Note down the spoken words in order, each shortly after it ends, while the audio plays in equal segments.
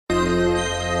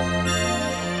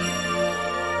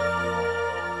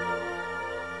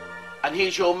And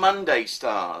here's your Monday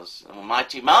stars.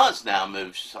 Almighty Mars now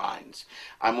moves signs.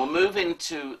 And we'll move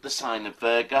into the sign of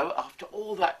Virgo. After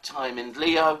all that time in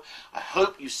Leo, I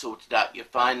hope you sorted out your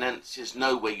finances,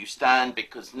 know where you stand,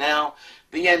 because now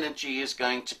the energy is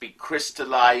going to be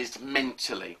crystallized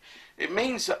mentally. It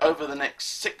means that over the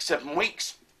next 6-7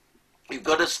 weeks, you've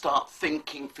got to start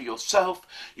thinking for yourself.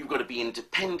 You've got to be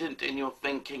independent in your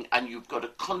thinking, and you've got to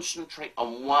concentrate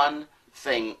on one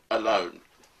thing alone.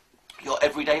 Your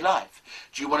everyday life.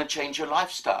 Do you want to change your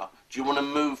lifestyle? Do you want to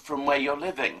move from where you're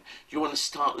living? Do you want to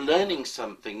start learning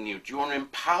something new? Do you want to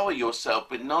empower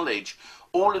yourself with knowledge?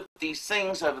 All of these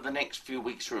things over the next few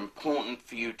weeks are important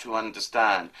for you to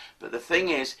understand. But the thing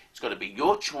is, it's got to be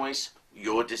your choice,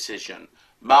 your decision.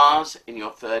 Mars in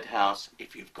your third house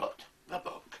if you've got the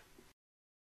book.